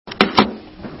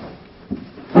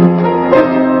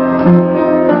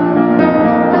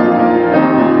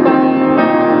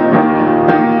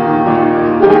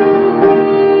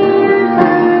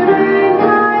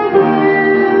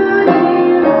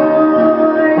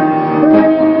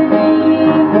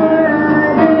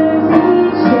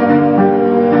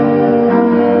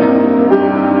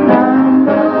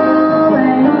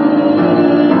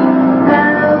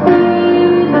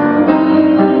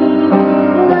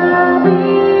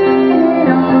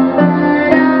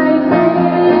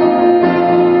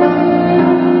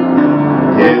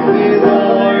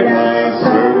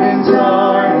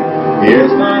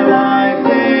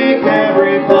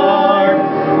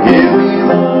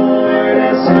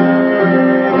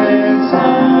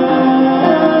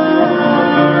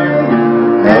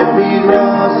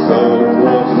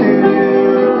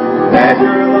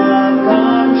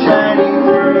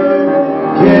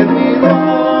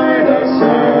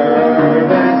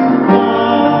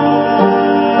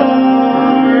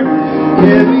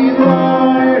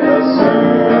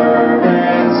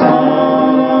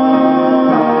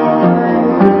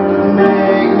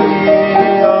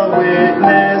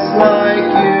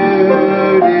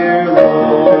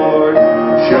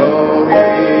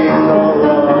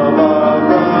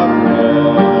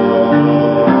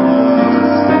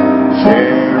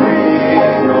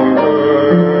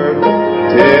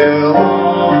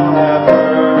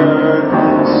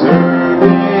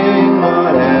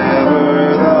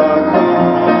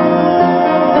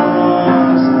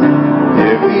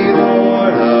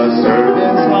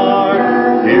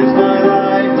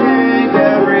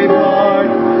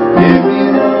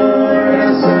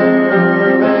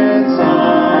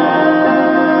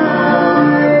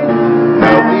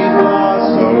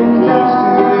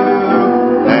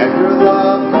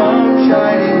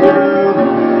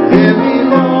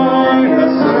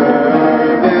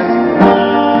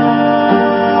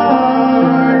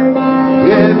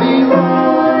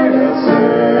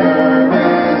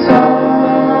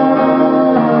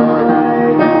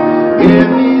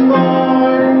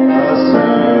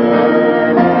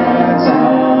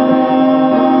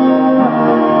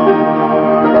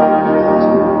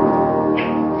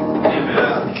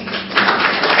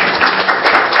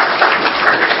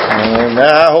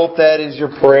Your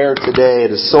prayer today.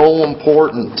 It is so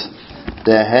important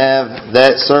to have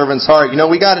that servant's heart. You know,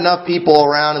 we got enough people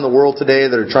around in the world today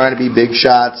that are trying to be big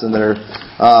shots and that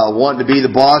are wanting to be the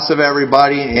boss of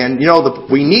everybody. And, you know,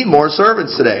 we need more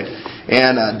servants today.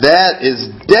 And that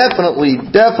is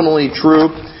definitely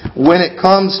true when it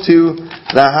comes to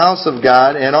the house of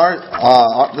God. And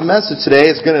the message today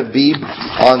is going to be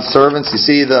on servants. You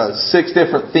see the 6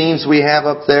 different themes we have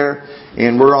up there.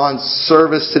 And we're on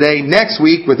service today. Next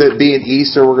week, with it being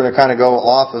Easter, we're going to kind of go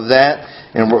off of that.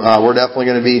 And we're definitely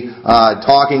going to be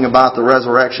talking about the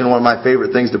resurrection, one of my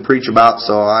favorite things to preach about.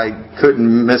 So I couldn't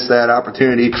miss that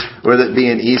opportunity with it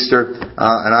being Easter.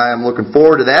 And I am looking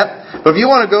forward to that. But if you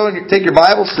want to go and take your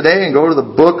Bibles today and go to the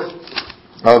book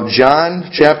of John,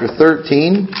 chapter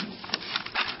 13.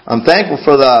 I'm thankful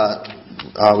for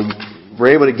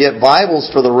we're able to get Bibles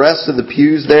for the rest of the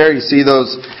pews there. You see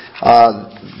those...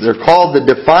 they're called the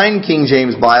Defined King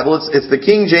James Bible. It's the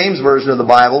King James version of the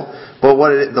Bible, but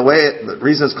the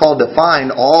reason it's called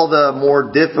Defined, all the more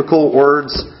difficult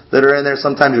words that are in there,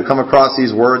 sometimes you come across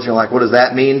these words, and you're like, what does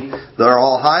that mean? They're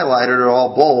all highlighted, they're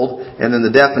all bold, and then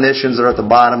the definitions are at the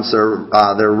bottom, so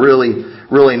they're really,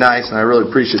 really nice, and I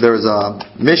really appreciate it. There was a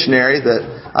missionary that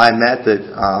I met that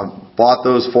bought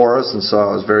those for us, and so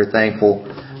I was very thankful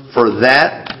for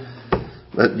that.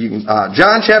 But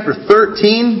John chapter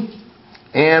 13.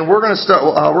 And we're going to start.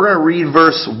 We're going to read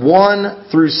verse 1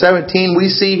 through 17.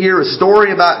 We see here a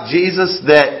story about Jesus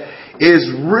that is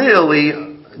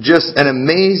really just an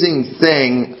amazing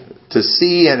thing to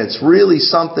see, and it's really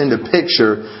something to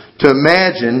picture, to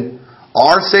imagine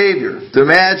our Savior, to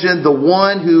imagine the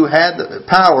one who had the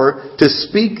power to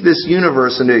speak this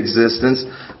universe into existence.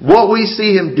 What we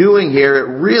see Him doing here,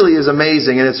 it really is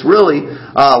amazing, and it's really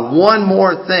one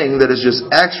more thing that is just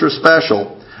extra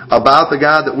special about the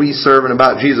God that we serve and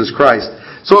about Jesus Christ.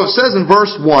 So it says in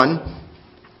verse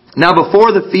 1, Now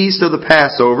before the feast of the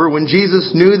Passover, when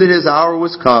Jesus knew that His hour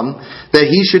was come,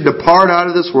 that He should depart out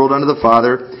of this world unto the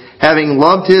Father, having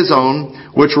loved His own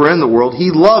which were in the world, He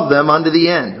loved them unto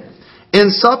the end.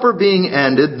 In supper being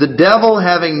ended, the devil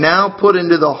having now put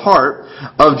into the heart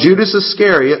of Judas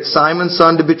Iscariot, Simon's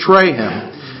son, to betray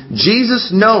Him,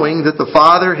 Jesus, knowing that the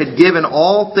Father had given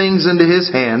all things into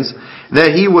His hands,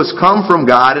 that He was come from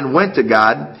God and went to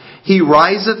God, He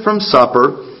riseth from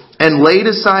supper, and laid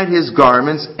aside His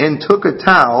garments, and took a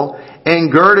towel, and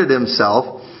girded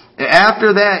Himself.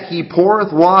 After that He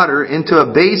poureth water into a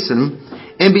basin,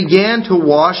 and began to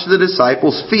wash the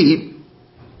disciples' feet,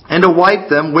 and to wipe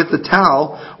them with the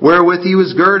towel wherewith he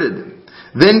was girded.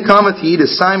 Then cometh he to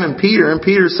Simon Peter, and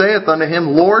Peter saith unto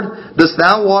him, Lord, dost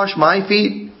thou wash my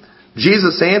feet?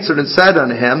 Jesus answered and said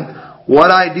unto him,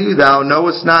 What I do thou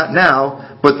knowest not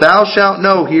now, but thou shalt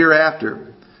know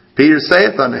hereafter. Peter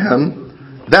saith unto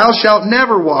him, Thou shalt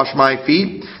never wash my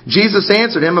feet. Jesus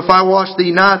answered him, If I wash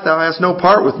thee not, thou hast no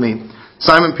part with me.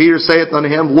 Simon Peter saith unto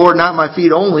him, Lord, not my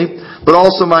feet only, but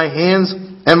also my hands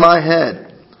and my head.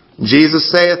 Jesus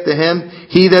saith to him,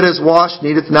 He that is washed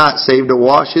needeth not save to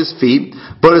wash his feet,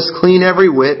 but is clean every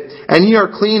whit, and ye are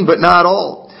clean, but not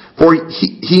all. For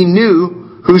he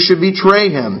knew who should betray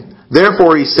him.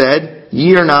 Therefore he said,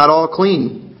 Ye are not all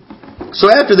clean. So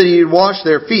after that he had washed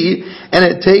their feet, and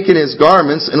had taken his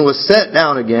garments, and was set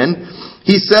down again,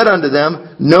 he said unto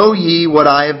them, Know ye what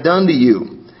I have done to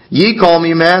you? Ye call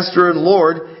me Master and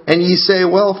Lord, and ye say,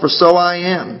 Well, for so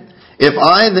I am. If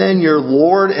I then, your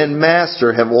Lord and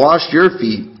Master, have washed your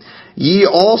feet, ye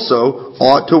also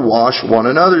ought to wash one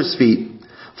another's feet.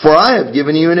 For I have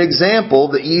given you an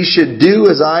example that ye should do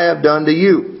as I have done to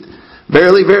you.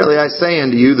 Verily, verily, I say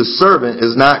unto you, the servant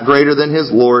is not greater than his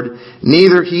Lord,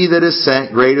 neither he that is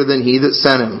sent greater than he that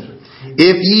sent him.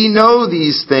 If ye know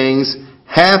these things,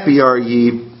 happy are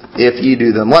ye if ye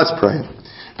do them. Let's pray.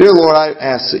 Dear Lord, I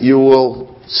ask that you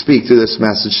will speak through this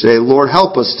message today. Lord,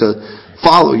 help us to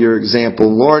follow your example.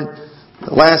 Lord,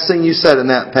 the last thing you said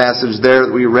in that passage there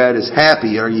that we read is,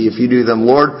 happy are ye if you do them.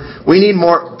 Lord, we need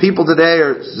more people today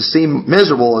to seem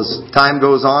miserable as time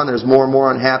goes on. There's more and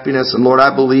more unhappiness. And Lord, I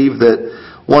believe that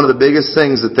one of the biggest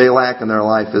things that they lack in their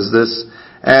life is this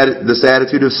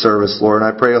attitude of service, Lord. And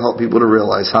I pray you'll help people to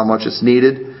realize how much it's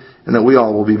needed and that we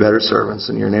all will be better servants.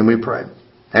 In your name we pray.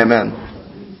 Amen.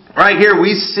 Right here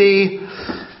we see,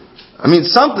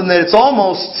 something that it's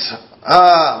almost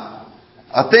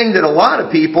a thing that a lot of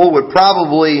people would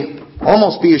probably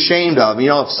almost be ashamed of.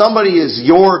 If somebody is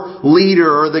your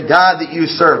leader or the God that you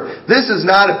serve, this is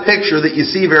not a picture that you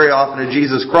see very often of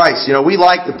Jesus Christ. We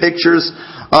like the pictures.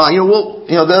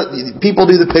 People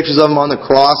do the pictures of him on the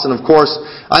cross, and of course,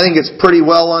 I think it's pretty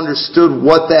well understood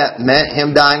what that meant,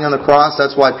 him dying on the cross.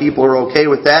 That's why people are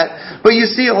okay with that. But you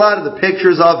see a lot of the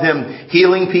pictures of him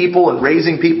healing people and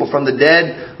raising people from the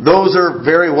dead. Those are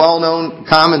very well-known,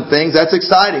 common things. That's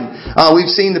exciting. We've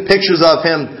seen the pictures of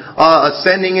him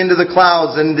ascending into the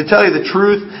clouds. And to tell you the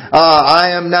truth,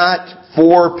 I am not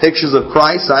for pictures of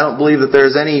Christ. I don't believe that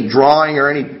there's any drawing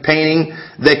or any painting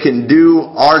that can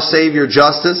do our Savior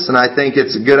justice. And I think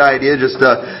it's a good idea just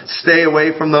to stay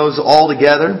away from those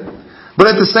altogether. But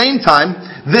at the same time,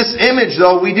 this image,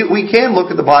 though, we can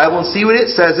look at the Bible and see what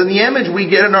it says. And the image we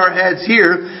get in our heads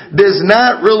here does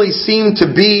not really seem to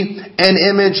be an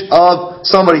image of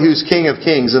somebody who's King of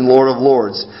Kings and Lord of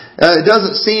Lords. It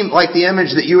doesn't seem like the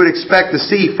image that you would expect to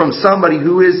see from somebody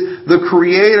who is the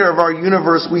creator of our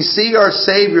universe. We see our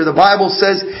Savior. The Bible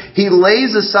says He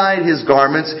lays aside His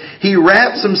garments. He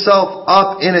wraps Himself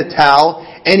up in a towel.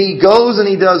 And He goes and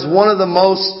He does one of the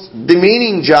most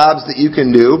demeaning jobs that you can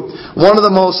do. One of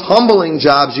the most humbling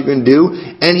jobs you can do.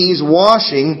 And He's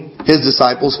washing His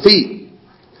disciples' feet.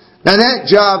 Now that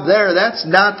job there, that's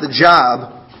not the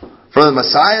job for the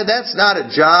Messiah. That's not a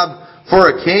job for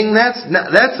a king. That's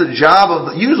the job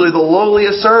of usually the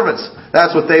lowliest servants.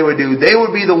 That's what they would do. They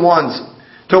would be the ones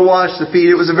to wash the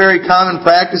feet. It was a very common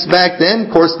practice back then.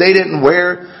 Of course, they didn't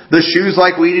wear the shoes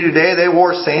like we do today. They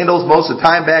wore sandals most of the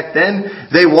time back then.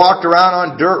 They walked around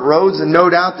on dirt roads, and no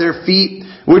doubt their feet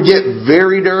would get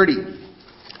very dirty.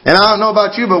 And I don't know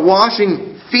about you, but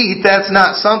washing feet, that's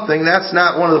not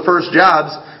one of the first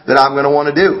jobs that I'm going to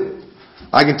want to do.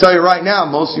 I can tell you right now,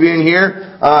 most of you in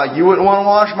here, you wouldn't want to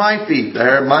wash my feet.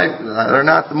 They're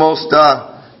not the most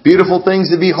beautiful things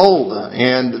to behold.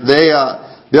 And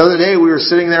the other day we were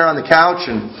sitting there on the couch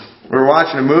and we were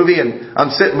watching a movie, and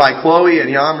I'm sitting by Chloe,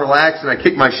 and I'm relaxed, and I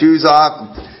kick my shoes off,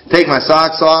 and take my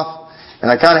socks off,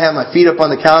 and I kind of have my feet up on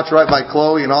the couch right by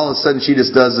Chloe, and all of a sudden she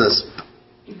just does this.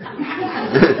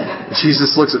 She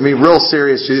just looks at me real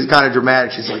serious. She's kind of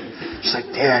dramatic. She's like,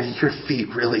 Dad, your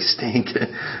feet really stink.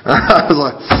 I was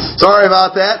like, sorry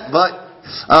about that, but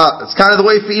it's kind of the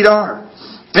way feet are.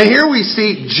 And here we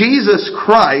see Jesus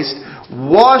Christ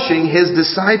washing His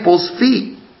disciples'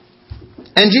 feet.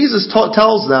 And Jesus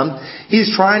tells them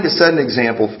He's trying to set an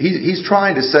example. He's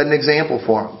trying to set an example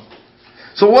for them.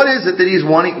 So what is it that He's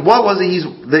wanting? What was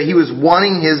it that He was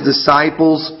wanting His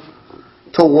disciples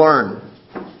to learn?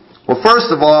 Well,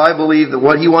 first of all, I believe that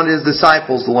what He wanted His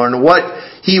disciples to learn, and what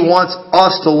He wants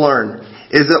us to learn,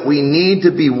 is that we need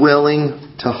to be willing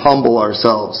to humble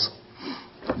ourselves.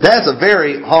 That's a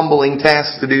very humbling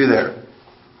task to do there.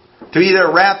 to be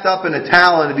there wrapped up in a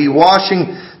towel and to be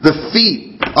washing the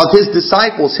feet of His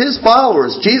disciples, His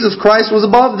followers. Jesus Christ was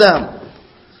above them.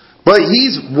 But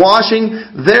He's washing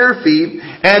their feet,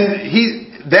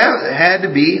 and that had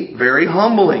to be very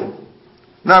humbling.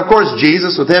 Now, of course,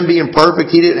 Jesus, with Him being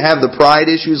perfect, He didn't have the pride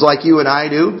issues like you and I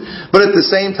do. But at the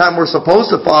same time, we're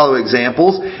supposed to follow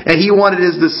examples. And He wanted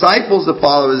His disciples to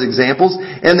follow His examples.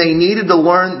 And they needed to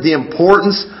learn the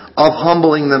importance of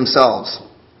humbling themselves.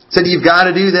 He said, you've got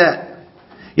to do that.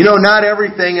 You know, not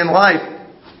everything in life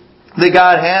that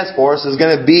God has for us is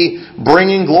going to be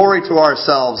bringing glory to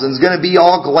ourselves and is going to be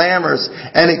all glamorous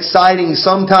and exciting.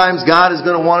 Sometimes God is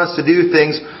going to want us to do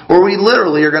things where we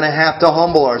literally are going to have to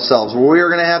humble ourselves, where we are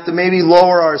going to have to maybe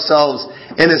lower ourselves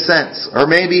in a sense,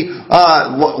 or maybe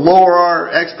lower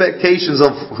our expectations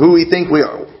of who we think we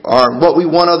are, what we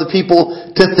want other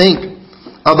people to think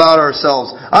about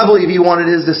ourselves. I believe He wanted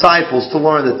His disciples to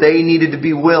learn that they needed to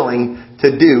be willing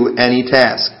to do any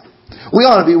task. We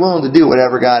ought to be willing to do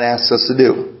whatever God asks us to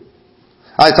do.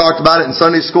 I talked about it in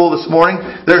Sunday school this morning.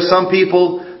 There's some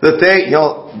people that they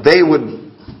want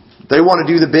to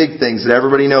do the big things that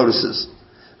everybody notices.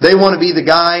 They want to be the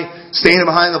guy standing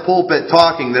behind the pulpit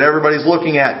talking that everybody's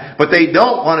looking at. But they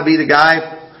don't want to be the guy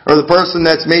or the person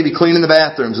that's maybe cleaning the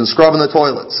bathrooms and scrubbing the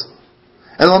toilets.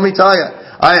 And let me tell you,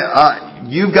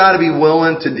 you've got to be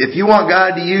willing to, if you want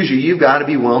God to use you, you've got to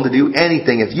be willing to do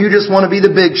anything. If you just want to be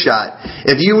the big shot,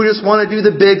 if you just want to do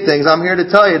the big things, I'm here to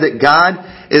tell you that God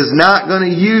is not going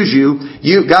to use you.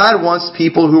 God wants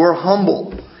people who are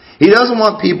humble. He doesn't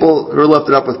want people who are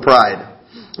lifted up with pride.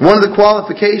 One of the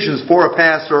qualifications for a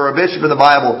pastor or a bishop in the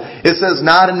Bible, it says,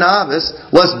 not a novice,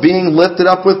 lest being lifted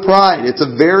up with pride. It's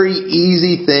a very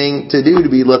easy thing to do,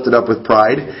 to be lifted up with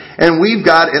pride. And we've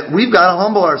got to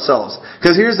humble ourselves.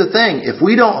 Because here's the thing, if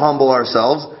we don't humble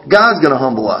ourselves, God's going to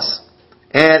humble us.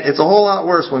 And it's a whole lot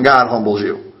worse when God humbles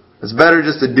you. It's better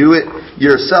just to do it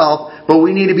yourself, but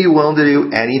we need to be willing to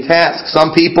do any task.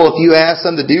 Some people, if you ask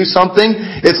them to do something,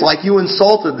 it's like you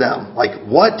insulted them. Like,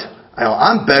 what?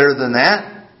 I'm better than that.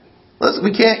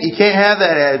 You can't have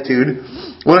that attitude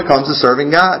when it comes to serving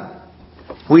God.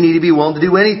 We need to be willing to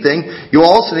do anything. You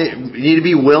also need to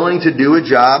be willing to do a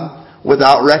job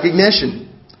without recognition.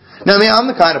 Now, I'm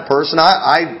the kind of person,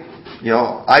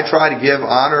 I try to give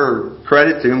honor or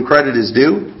credit to whom credit is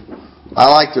due. I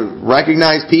like to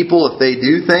recognize people if they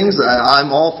do things.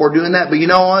 I'm all for doing that. But you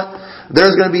know what?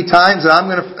 There's going to be times that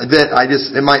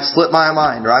it might slip my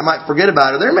mind, or I might forget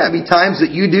about it. There might be times that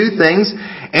you do things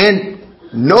and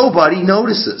nobody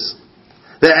notices.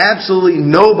 That absolutely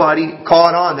nobody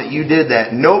caught on that you did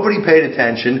that. Nobody paid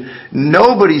attention.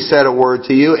 Nobody said a word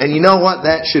to you. And you know what?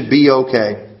 That should be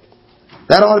okay.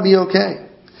 That ought to be okay.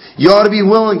 You ought to be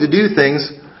willing to do things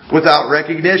without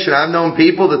recognition. I've known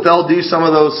people that they'll do some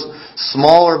of those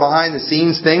smaller behind the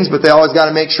scenes things, but they always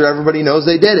got to make sure everybody knows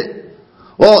they did it.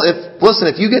 Well,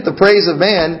 if you get the praise of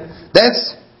man,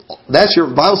 that's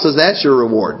your Bible says that's your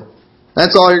reward.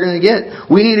 That's all you're going to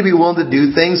get. We need to be willing to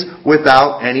do things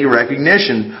without any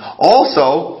recognition.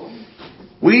 Also,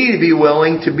 we need to be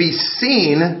willing to be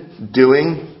seen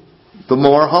doing the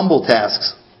more humble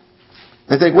tasks.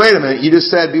 I think, wait a minute, you just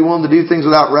said be willing to do things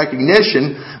without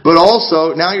recognition, but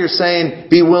also now you're saying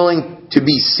be willing to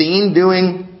be seen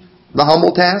doing the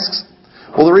humble tasks?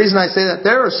 Well, the reason I say that,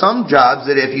 there are some jobs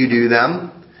that if you do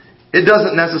them, it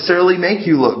doesn't necessarily make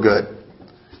you look good.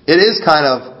 It is kind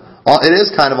of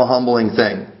a humbling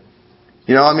thing.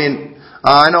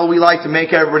 I know we like to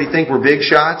make everybody think we're big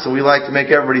shots, and we like to make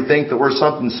everybody think that we're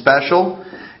something special.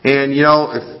 And,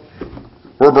 if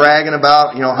we're bragging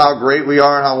about, how great we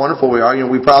are and how wonderful we are,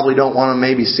 we probably don't want them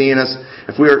maybe seeing us.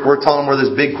 If we're telling them we're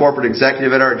this big corporate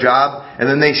executive at our job, and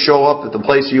then they show up at the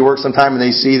place you work sometime and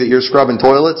they see that you're scrubbing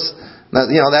toilets, I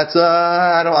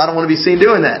don't want to be seen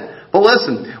doing that. But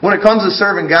listen, when it comes to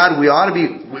serving God,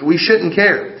 we shouldn't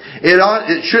care.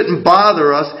 It shouldn't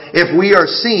bother us if we are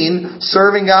seen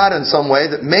serving God in some way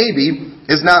that maybe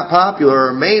is not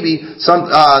popular, or maybe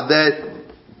that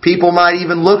people might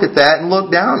even look at that and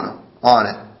look down on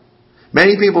it.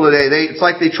 Many people today, it's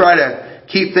like they try to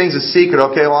keep things a secret.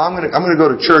 Okay, well, I'm going to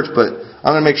go to church, but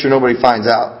I'm going to make sure nobody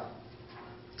finds out.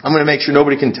 I'm going to make sure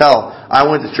nobody can tell I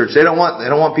went to church. They don't want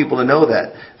people to know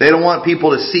that. They don't want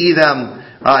people to see them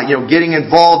getting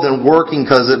involved in working,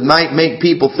 because it might make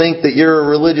people think that you're a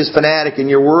religious fanatic and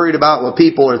you're worried about what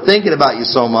people are thinking about you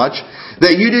so much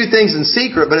that you do things in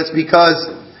secret, but it's because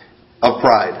of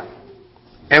pride.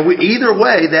 And either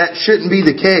way, that shouldn't be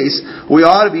the case. We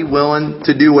ought to be willing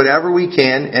to do whatever we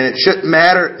can, and it shouldn't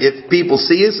matter if people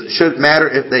see us. It shouldn't matter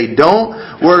if they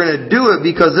don't. We're going to do it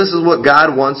because this is what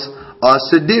God wants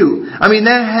us to do. I mean,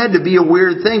 that had to be a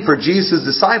weird thing for Jesus'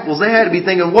 disciples. They had to be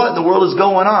thinking, what in the world is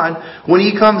going on when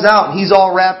He comes out and He's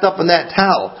all wrapped up in that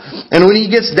towel? And when He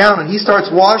gets down and He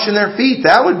starts washing their feet,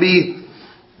 that would be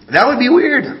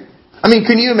weird. I mean,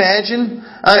 can you imagine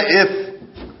if,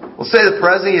 let's say the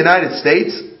President of the United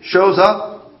States shows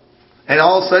up and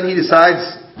all of a sudden he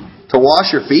decides to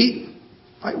wash your feet?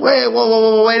 Like, wait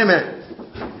a minute.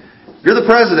 You're the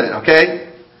President, okay?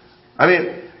 I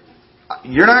mean,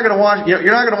 you're not going to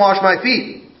wash my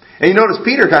feet. And you notice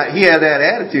Peter, he had that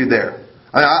attitude there.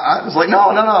 I was like, no,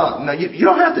 you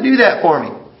don't have to do that for me.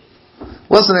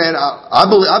 Listen, man, I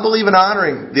believe in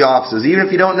honoring the offices, even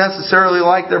if you don't necessarily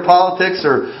like their politics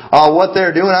or what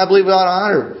they're doing. I believe we ought to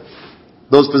honor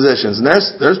those positions. And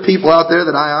there's people out there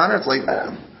that I honor. It's like,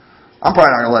 I'm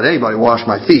probably not going to let anybody wash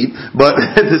my feet, but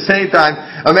at the same time,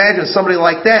 imagine somebody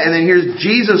like that, and then here's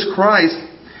Jesus Christ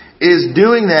is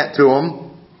doing that to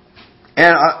them,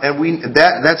 and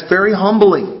that's very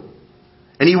humbling.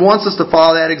 And He wants us to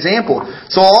follow that example.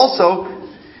 So also,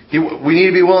 we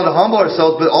need to be willing to humble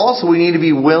ourselves, but also we need to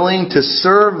be willing to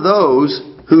serve those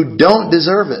who don't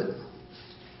deserve it.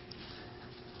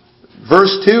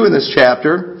 Verse 2 in this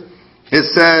chapter, it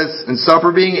says, "And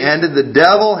supper being ended, the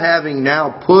devil having now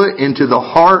put into the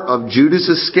heart of Judas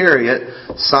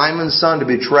Iscariot, Simon's son, to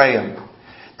betray Him."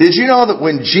 Did you know that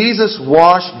when Jesus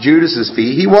washed Judas's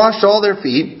feet, He washed all their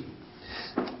feet,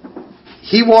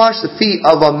 He washed the feet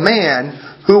of a man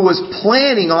who was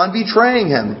planning on betraying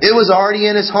Him. It was already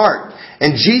in his heart.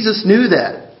 And Jesus knew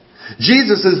that.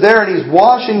 Jesus is there and He's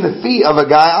washing the feet of a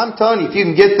guy. I'm telling you, if you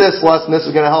can get this lesson, this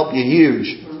is going to help you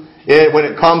huge when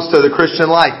it comes to the Christian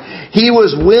life. He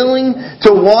was willing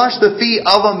to wash the feet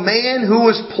of a man who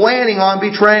was planning on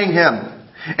betraying Him.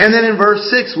 And then in verse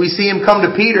 6, we see Him come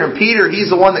to Peter. And Peter, he's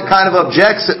the one that kind of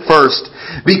objects at first.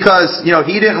 Because,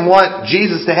 he didn't want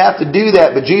Jesus to have to do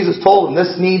that. But Jesus told him,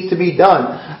 this needs to be done.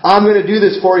 I'm going to do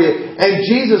this for you. And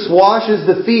Jesus washes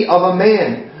the feet of a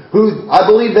man who, I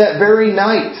believe that very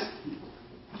night,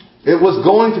 it was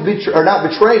going to not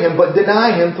betray Him, but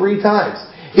deny Him 3 times.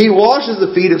 He washes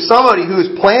the feet of somebody who is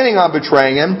planning on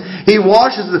betraying Him. He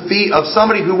washes the feet of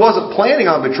somebody who wasn't planning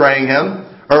on betraying Him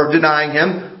or denying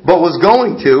Him, but was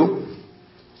going to.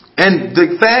 And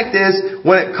the fact is,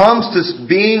 when it comes to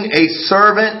being a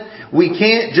servant, we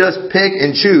can't just pick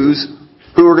and choose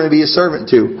who we're going to be a servant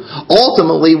to.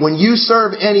 Ultimately, when you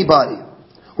serve anybody,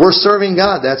 we're serving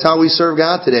God. That's how we serve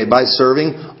God today, by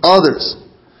serving others.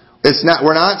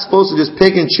 We're not supposed to just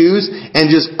pick and choose and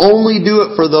just only do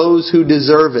it for those who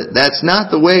deserve it. That's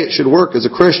not the way it should work as a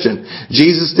Christian.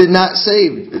 Jesus did not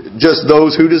save just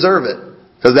those who deserve it,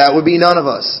 because that would be none of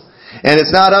us. And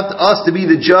it's not up to us to be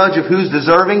the judge of who's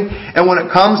deserving. And when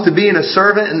it comes to being a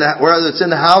servant, whether it's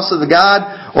in the house of the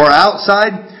God or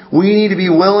outside, we need to be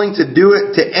willing to do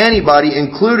it to anybody,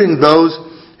 including those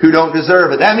who don't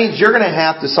deserve it. That means you're going to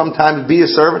have to sometimes be a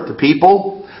servant to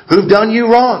people who've done you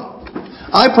wrong.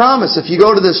 I promise, if you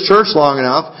go to this church long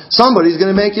enough, somebody's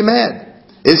going to make you mad.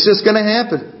 It's just going to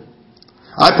happen.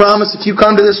 I promise if you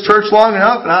come to this church long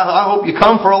enough, and I hope you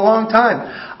come for a long time,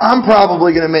 I'm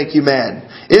probably going to make you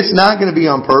mad. It's not going to be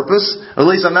on purpose. At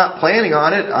least I'm not planning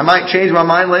on it. I might change my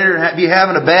mind later and be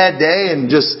having a bad day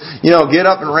and just, get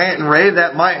up and rant and rave.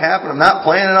 That might happen. I'm not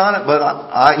planning on it, but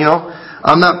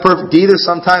I'm not perfect either.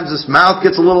 Sometimes this mouth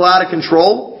gets a little out of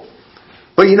control.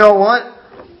 But you know what?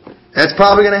 That's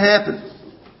probably going to happen.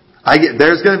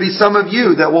 There's going to be some of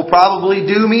you that will probably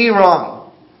do me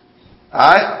wrong.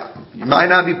 You might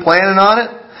not be planning on it,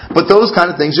 but those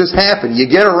kind of things just happen. You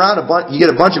get you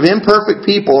get a bunch of imperfect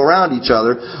people around each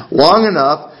other long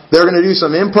enough, they're going to do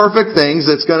some imperfect things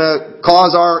that's going to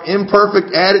cause our imperfect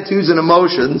attitudes and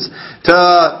emotions to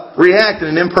react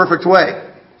in an imperfect way.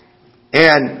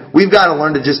 And we've got to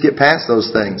learn to just get past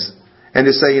those things. And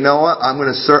to say, you know what, I'm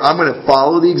going to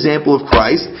follow the example of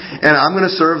Christ, and I'm going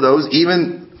to serve those,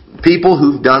 even people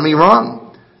who've done me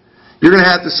wrong. You're going to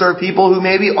have to serve people who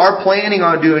maybe are planning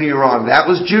on doing you wrong. That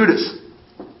was Judas.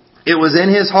 It was in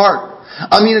his heart.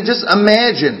 I mean, just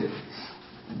imagine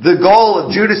the goal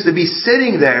of Judas to be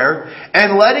sitting there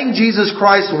and letting Jesus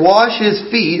Christ wash his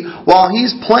feet while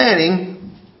he's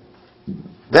planning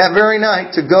that very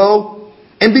night to go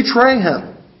and betray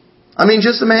Him. I mean,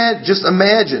 just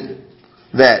imagine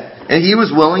that. And he was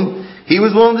willing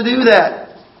to do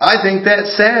that. I think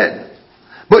that's sad.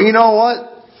 But you know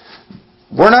what?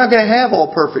 We're not going to have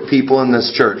all perfect people in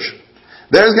this church.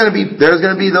 There's going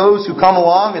to be those who come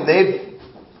along and they've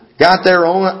got their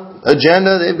own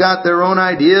agenda, they've got their own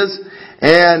ideas,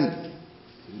 and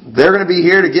they're going to be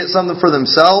here to get something for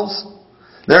themselves.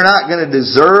 They're not going to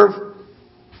deserve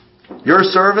your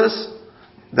service.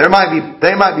 They might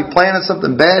be planning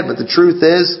something bad, but the truth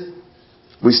is,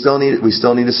 we still need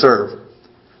to serve.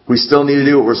 We still need to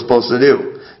do what we're supposed to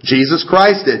do. Jesus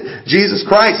Christ did. Jesus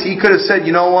Christ, He could have said,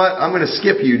 you know what? I'm going to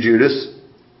skip you, Judas.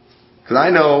 Because I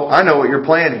know what you're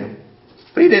planning.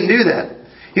 But He didn't do that.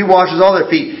 He washes all their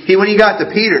feet. When He got to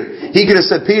Peter, He could have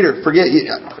said, Peter, forget you.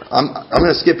 I'm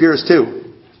going to skip yours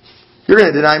too. You're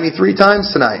going to deny me 3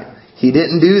 times tonight. He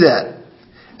didn't do that.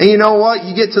 And you know what?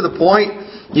 You get to the point,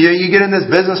 you get in this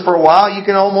business for a while, you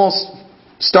can almost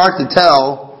start to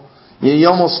tell, you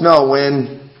almost know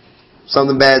when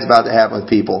something bad's about to happen with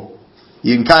people.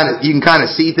 You can kind of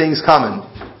see things coming.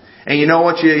 And you know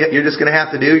what you're just going to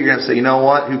have to do? You're going to say, you know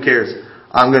what? Who cares?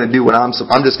 I'm going to do what I'm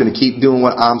just going to keep doing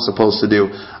what I'm supposed to do.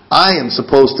 I am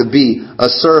supposed to be a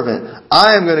servant.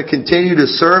 I am going to continue to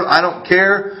serve. I don't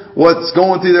care what's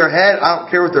going through their head. I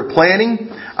don't care what they're planning.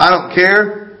 I don't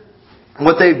care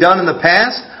what they've done in the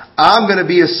past. I'm going to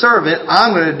be a servant.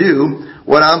 I'm going to do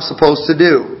what I'm supposed to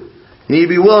do. You need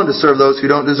to be willing to serve those who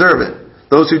don't deserve it.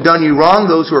 Those who've done you wrong,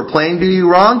 those who are planning to do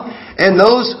you wrong, and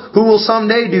those who will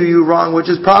someday do you wrong, which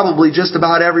is probably just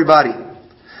about everybody.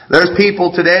 There's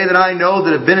people today that I know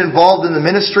that have been involved in the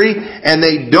ministry and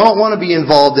they don't want to be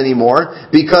involved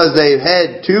anymore because they've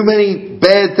had too many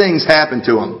bad things happen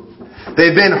to them.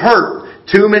 They've been hurt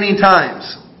too many times.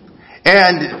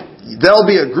 And there'll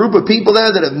be a group of people there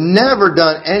that have never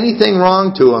done anything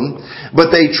wrong to them,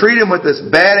 but they treat them with this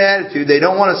bad attitude. They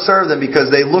don't want to serve them because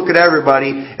they look at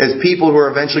everybody as people who are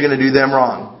eventually going to do them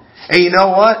wrong. And you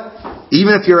know what?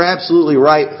 Even if you're absolutely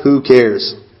right, who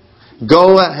cares?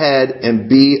 Go ahead and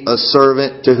be a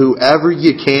servant to whoever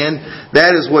you can.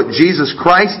 That is what Jesus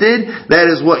Christ did. That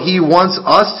is what He wants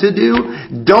us to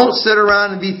do. Don't sit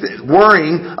around and be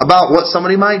worrying about what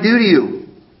somebody might do to you.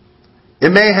 It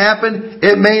may happen,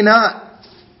 it may not.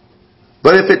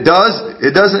 But if it does,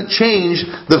 it doesn't change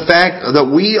the fact that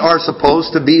we are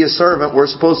supposed to be a servant. We're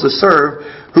supposed to serve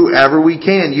whoever we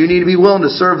can. You need to be willing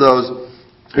to serve those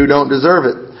who don't deserve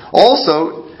it.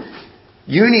 Also,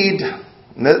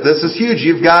 this is huge.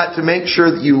 You've got to make sure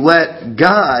that you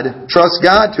trust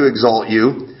God to exalt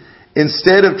you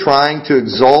instead of trying to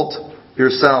exalt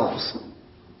yourselves.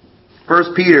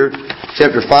 1 Peter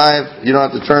chapter 5, you don't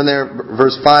have to turn there,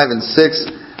 verse 5 and 6.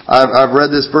 I've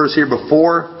read this verse here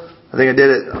before. I think I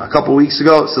did it a couple weeks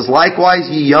ago. It says,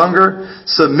 likewise, ye younger,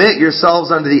 submit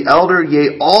yourselves unto the elder,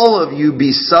 yea, all of you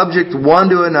be subject one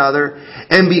to another,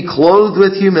 and be clothed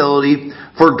with humility,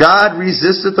 for God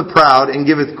resisteth the proud, and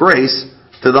giveth grace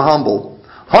to the humble.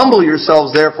 Humble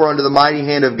yourselves therefore under the mighty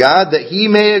hand of God, that He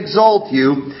may exalt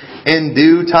you in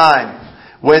due time.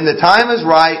 When the time is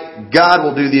right, God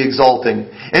will do the exalting.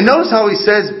 And notice how He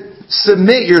says,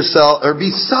 submit yourself, or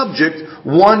be subject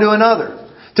one to another.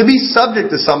 To be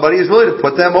subject to somebody is really to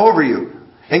put them over you.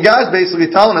 And God's basically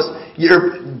telling us, you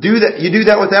do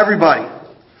that with everybody.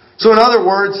 So in other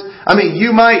words,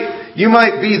 you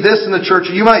might be this in the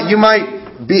church. You might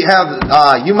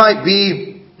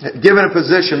be given a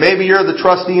position. Maybe you're the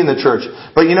trustee in the church.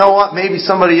 But you know what? Maybe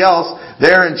somebody else,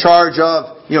 they're in charge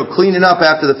of, cleaning up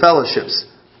after the fellowships.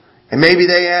 And maybe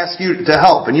they ask you to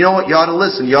help. And you know what? You ought to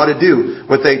listen. You ought to do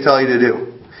what they tell you to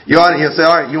do. You ought to say,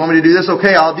 all right, you want me to do this?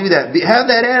 Okay, I'll do that. Have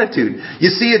that attitude. You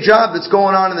see a job that's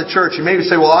going on in the church. You maybe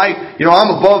say, well,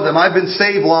 I'm above them. I've been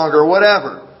saved longer, or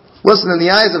whatever. Listen, in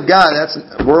the eyes of God,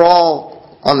 we're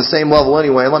all on the same level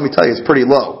anyway. And let me tell you, it's pretty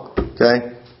low.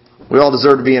 Okay? We all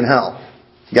deserve to be in hell.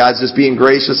 God's just being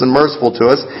gracious and merciful to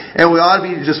us. And we ought to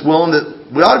be willing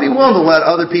to let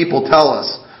other people tell us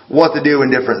what to do in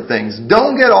different things.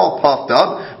 Don't get all puffed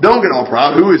up. Don't get all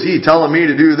proud. Who is he telling me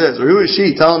to do this? Or who is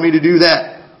she telling me to do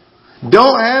that?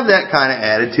 Don't have that kind of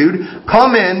attitude.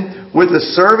 Come in with a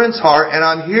servant's heart, and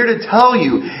I'm here to tell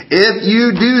you, if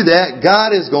you do that,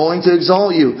 God is going to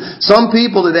exalt you. Some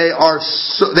people today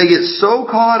they get so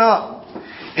caught up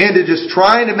into just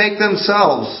trying to make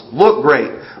themselves look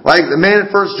great. Like the man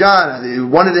in 1 John, he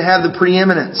wanted to have the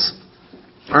preeminence.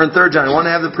 Or in 3 John, he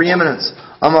wanted to have the preeminence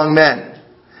among men.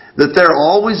 That they're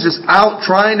always just out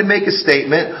trying to make a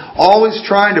statement, always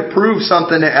trying to prove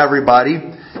something to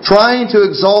everybody, trying to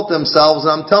exalt themselves.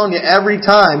 And I'm telling you, every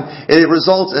time it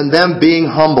results in them being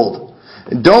humbled.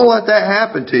 And don't let that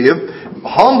happen to you.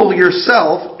 Humble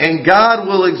yourself and God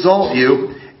will exalt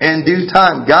you in due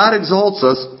time. God exalts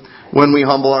us when we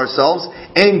humble ourselves,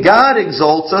 and God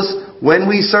exalts us when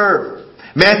we serve.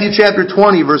 Matthew chapter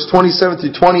 20, verse 27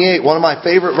 through 28, one of my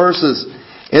favorite verses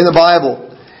in the Bible.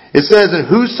 It says, and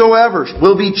whosoever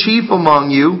will be chief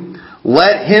among you,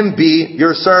 let him be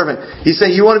your servant. He's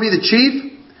saying, you want to be the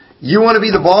chief? You want to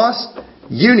be the boss?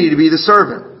 You need to be the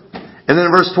servant. And then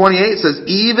in verse 28 it says,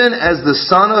 even as the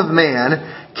Son of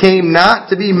Man came not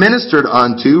to be ministered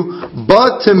unto,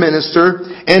 but to minister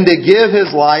and to give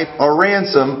His life a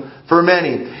ransom for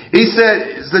many. He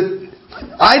said,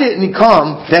 I didn't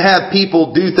come to have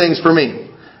people do things for me.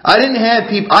 I'm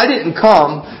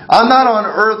not on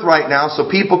earth right now so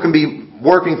people can be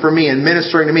working for me and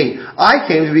ministering to me. I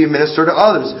came to be a minister to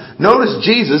others. Notice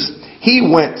Jesus, He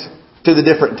went to the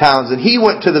different towns, and He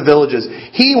went to the villages.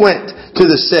 He went to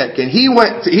the sick, and He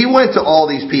went to all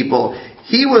these people.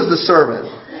 He was the servant.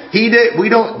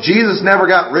 Jesus never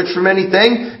got rich from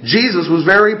anything. Jesus was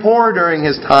very poor during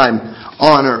His time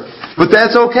on earth. But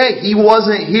that's okay. He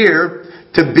wasn't here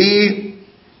to be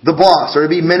the boss or to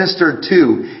be ministered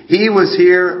to. He was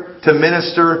here to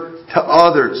minister to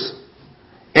others.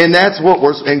 And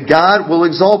and God will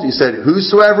exalt you. He said,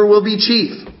 whosoever will be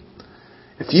chief.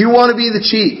 If you want to be the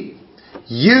chief,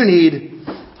 you need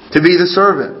to be the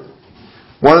servant.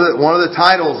 One of the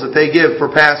titles that they give for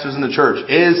pastors in the church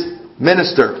is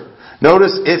minister.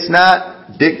 Notice it's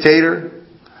not dictator.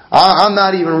 I'm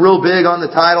not even real big on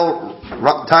the title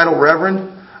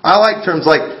reverend. I like terms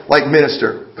like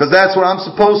minister, because that's what I'm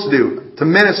supposed to do, to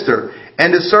minister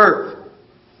and to serve.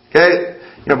 Okay,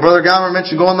 Brother Gomer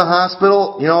mentioned going to the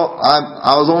hospital.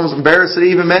 I was almost embarrassed to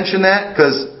even mention that,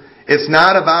 because it's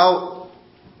not about.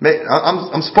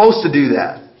 I'm supposed to do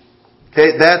that.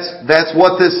 Okay, that's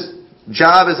what this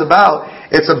job is about.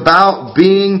 It's about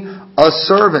being a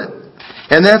servant,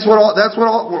 and that's what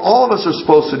all of us are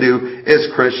supposed to do as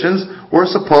Christians. We're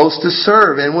supposed to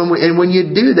serve, and when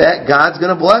you do that, God's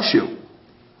going to bless you.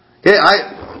 Okay,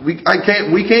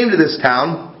 we came to this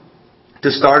town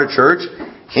to start a church,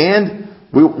 and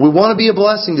we want to be a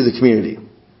blessing to the community.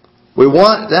 We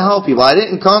want to help people. I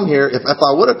didn't come here. If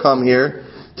I would have come here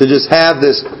to just have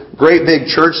this great big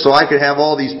church so I could have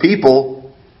all these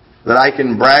people that I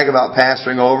can brag about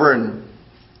pastoring over, and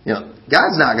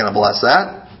God's not going to bless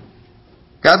that.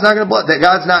 God's not going to bless that.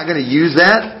 God's not going to use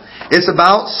that. It's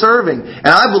about serving. And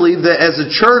I believe that as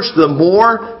a church, the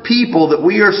more people that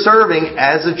we are serving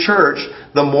as a church,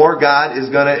 the more God is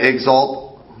going to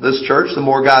exalt this church, the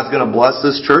more God's going to bless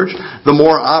this church, the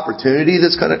more opportunity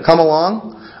that's going to come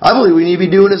along. I believe we need to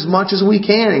be doing as much as we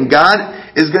can, and God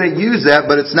is going to use that,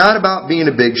 but it's not about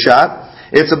being a big shot.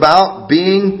 It's about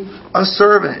being a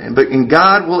servant, and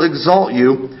God will exalt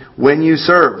you when you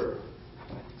serve.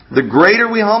 The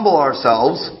greater we humble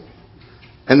ourselves,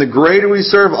 and the greater we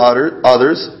serve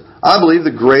others, I believe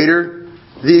the greater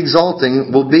the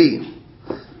exalting will be.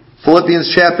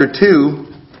 Philippians chapter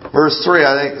 2, verse 3,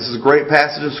 I think this is a great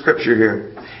passage of Scripture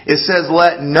here. It says,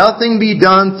 let nothing be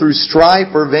done through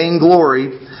strife or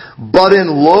vainglory, but in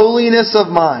lowliness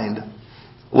of mind,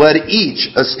 let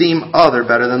each esteem other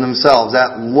better than themselves.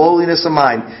 That lowliness of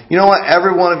mind. You know what?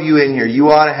 Every one of you in here, you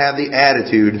ought to have the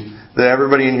attitude that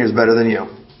everybody in here is better than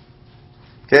you.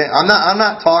 Okay? I'm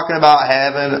not talking about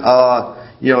having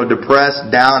a depressed,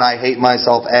 down, I hate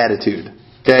myself attitude.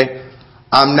 Okay?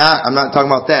 I'm not talking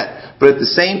about that. But at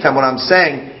the same time, what I'm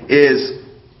saying is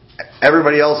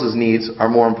everybody else's needs are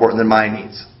more important than my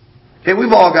needs. Okay,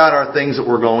 we've all got our things that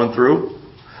we're going through.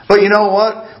 But you know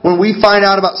what? When we find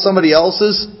out about somebody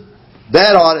else's,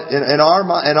 that ought, in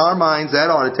our minds,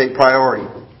 that ought to take priority.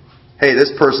 Hey,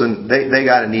 this person, they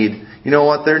got a need. You know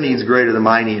what? Their need's greater than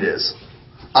my need is.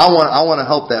 I want to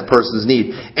help that person's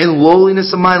need. In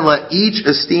lowliness of mind, let each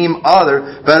esteem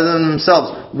other better than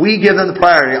themselves. We give them the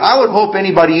priority. I would hope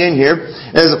anybody in here,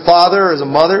 as a father or as a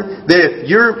mother, that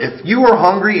if you were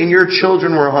hungry and your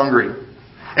children were hungry,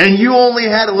 and you only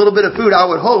had a little bit of food, I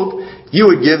would hope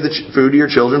you would give the food to your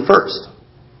children first.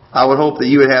 I would hope that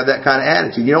you would have that kind of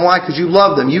attitude. You know why? Because you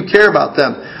love them. You care about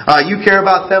them. You care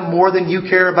about them more than you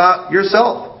care about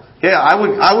yourself. Yeah, I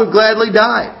would gladly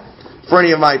die for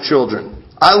any of my children.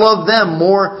 I love them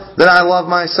more than I love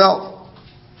myself.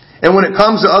 And when it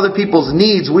comes to other people's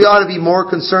needs, we ought to be more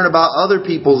concerned about other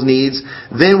people's needs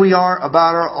than we are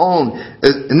about our own.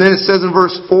 And then it says in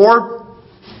verse 4,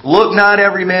 look not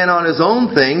every man on his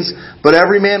own things, but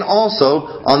every man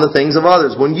also on the things of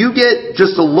others. When you get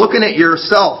just to looking at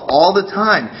yourself all the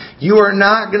time, you are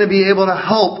not going to be able to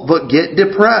help but get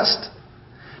depressed.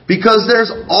 Because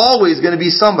there's always going to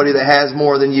be somebody that has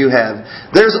more than you have.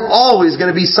 There's always going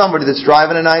to be somebody that's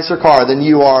driving a nicer car than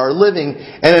you are, or living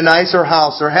in a nicer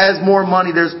house, or has more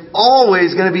money. There's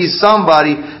always going to be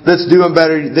somebody that's doing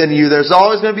better than you. There's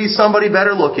always going to be somebody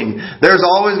better looking. There's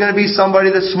always going to be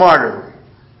somebody that's smarter.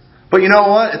 But you know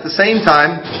what? At the same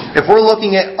time, if we're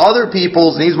looking at other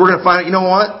people's needs, we're going to find out, you know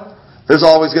what? There's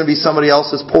always going to be somebody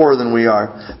else that's poorer than we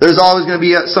are. There's always going to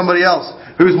be somebody else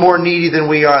who's more needy than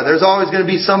we are. There's always going to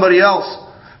be somebody else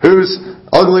who's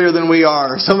uglier than we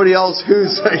are, or somebody else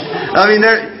who's,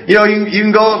 you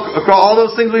can go across all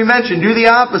those things we mentioned. Do the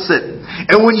opposite.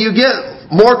 And when you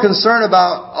get more concerned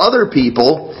about other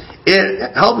people,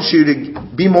 it helps you to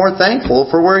be more thankful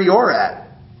for where you're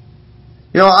at.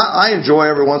 I enjoy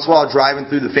every once in a while driving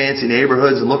through the fancy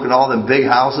neighborhoods and looking at all them big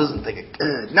houses and thinking,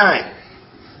 good night.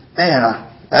 Man,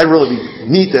 that'd really be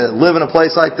neat to live in a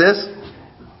place like this.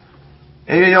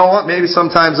 And you know what? Maybe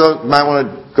sometimes you might want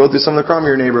to go through some of the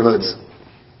crummier neighborhoods.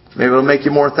 Maybe it'll make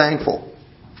you more thankful.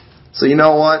 So you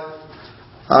know what?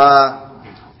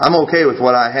 I'm okay with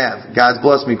what I have. God's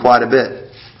blessed me quite a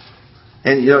bit.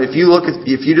 And if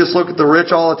you just look at the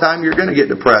rich all the time, you're going to get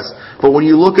depressed. But when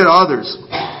you look at others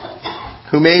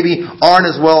who maybe aren't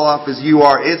as well off as you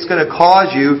are, it's going to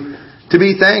cause you to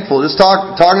be thankful. Just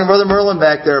talking to Brother Merlin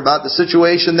back there about the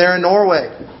situation there in Norway.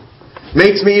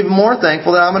 Makes me even more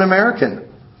thankful that I'm an American.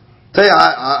 Tell you,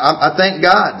 I thank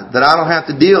God that I don't have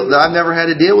to that I've never had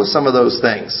to deal with some of those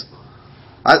things.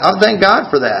 I thank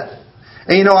God for that.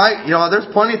 And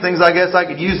there's plenty of things I guess I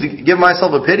could use to give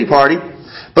myself a pity party.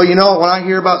 But when I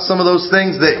hear about some of those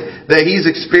things that he's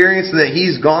experienced and that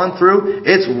he's gone through,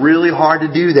 it's really hard to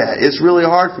do that. It's really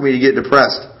hard for me to get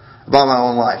depressed about my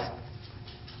own life.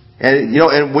 And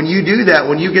and when you do that,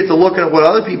 when you get to looking at what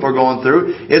other people are going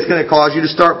through, it's going to cause you to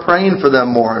start praying for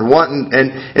them more and wanting. And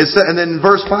then in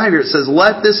verse 5 here it says,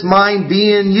 "Let this mind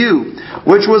be in you,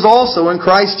 which was also in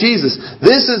Christ Jesus."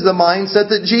 This is the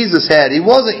mindset that Jesus had. He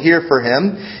wasn't here for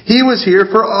him; he was here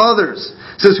for others.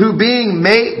 It says, "Who being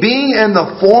in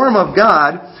the form of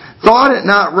God, thought it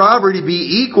not robbery to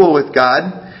be equal with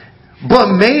God,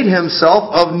 but made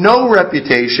himself of no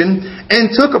reputation, and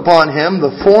took upon him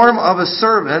the form of a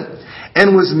servant,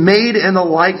 and was made in the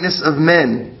likeness of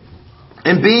men.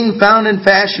 And being found in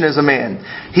fashion as a man,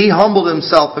 he humbled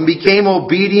himself, and became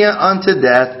obedient unto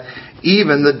death,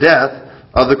 even the death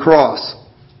of the cross.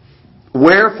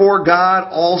 Wherefore God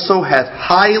also hath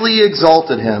highly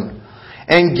exalted him,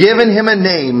 and given him a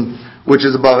name which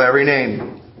is above every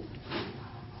name."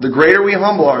 The greater we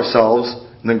humble ourselves,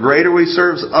 and the greater we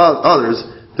serve others,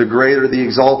 the greater the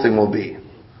exalting will be.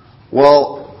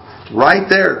 Well, right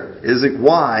there is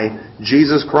why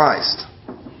Jesus Christ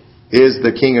is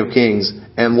the King of Kings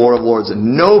and Lord of Lords.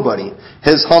 And nobody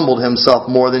has humbled himself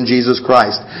more than Jesus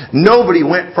Christ. Nobody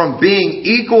went from being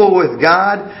equal with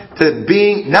God to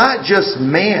being not just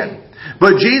man.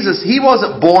 But Jesus, he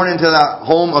wasn't born into the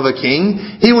home of a king.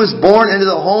 He was born into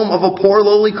the home of a poor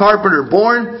lowly carpenter,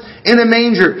 born in a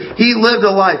manger. He lived a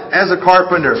life as a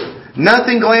carpenter.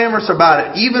 Nothing glamorous about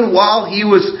it. Even while he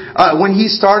was, when he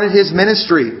started his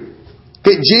ministry,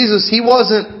 Jesus, he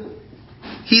looked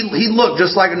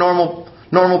just like a normal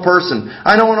person.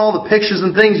 I know in all the pictures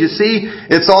and things you see,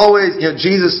 it's always,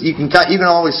 Jesus, you can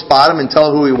always spot him and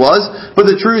tell who he was. But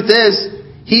the truth is,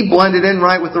 he blended in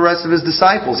right with the rest of his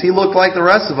disciples. He looked like the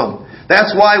rest of them.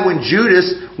 That's why when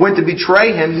Judas went to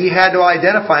betray him, he had to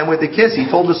identify him with a kiss. He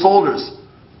told the soldiers,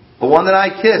 "The one that I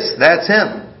kissed, that's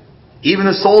him." Even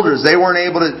the soldiers, they weren't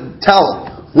able to tell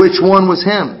which one was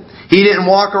him. He didn't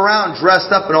walk around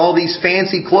dressed up in all these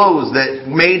fancy clothes that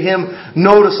made him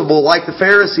noticeable like the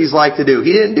Pharisees like to do.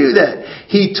 He didn't do that.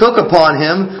 He took upon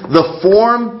him the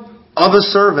form of a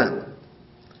servant.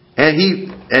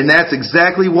 And that's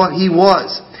exactly what he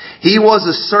was. He was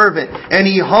a servant, and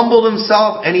he humbled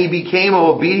himself, and he became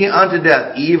obedient unto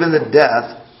death, even the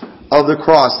death of the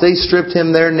cross. They stripped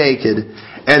him there naked,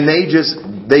 and they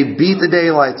beat the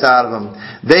daylights out of him.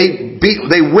 They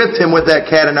whipped him with that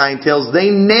cat o' nine tails. They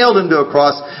nailed him to a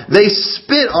cross. They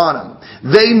spit on him.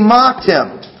 They mocked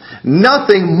him.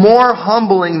 Nothing more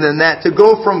humbling than that, to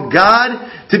go from God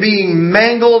to being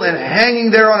mangled and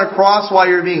hanging there on a cross while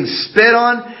you're being spit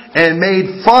on and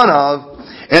made fun of.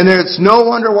 And it's no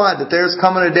wonder why that there's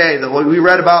coming a day that we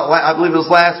read about, I believe it was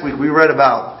last week, we read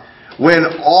about when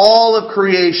all of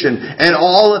creation and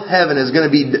all of heaven is going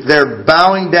to be there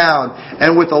bowing down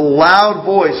and with a loud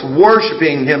voice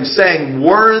worshiping Him, saying,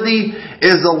 "Worthy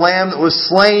is the Lamb that was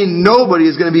slain." Nobody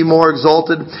is going to be more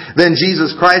exalted than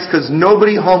Jesus Christ, because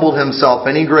nobody humbled Himself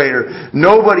any greater.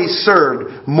 Nobody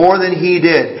served more than He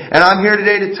did. And I'm here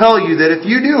today to tell you that if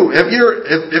you're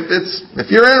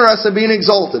interested in being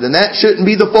exalted, and that shouldn't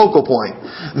be the focal point,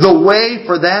 the way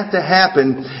for that to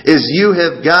happen is you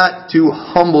have got to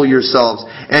humble yourselves,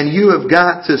 and you have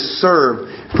got to serve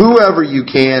whoever you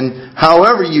can,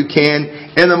 however you can,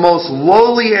 in the most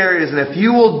lowly areas. And if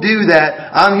you will do that,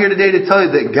 I'm here today to tell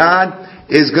you that God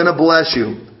is going to bless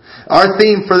you. Our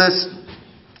theme for this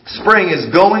spring is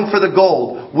going for the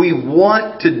gold. We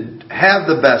want to have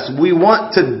the best. We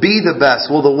want to be the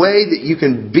best. Well, the way that you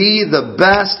can be the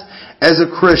best as a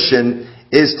Christian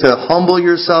is to humble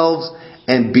yourselves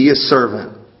and be a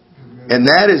servant. And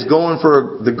that is going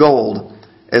for the gold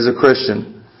as a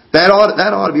Christian. That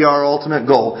ought to be our ultimate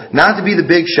goal. Not to be the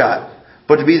big shot,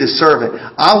 but to be the servant.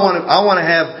 I want to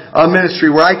have a ministry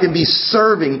where I can be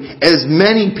serving as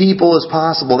many people as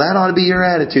possible. That ought to be your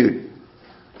attitude.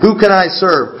 Who can I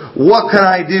serve? What can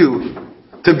I do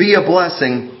to be a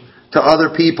blessing to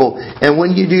other people? And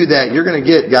when you do that, you're going to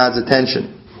get God's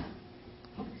attention.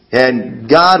 And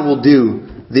God will do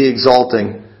the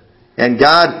exalting. And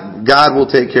God will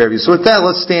take care of you. So with that,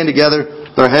 let's stand together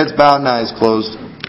with our heads bowed and eyes closed.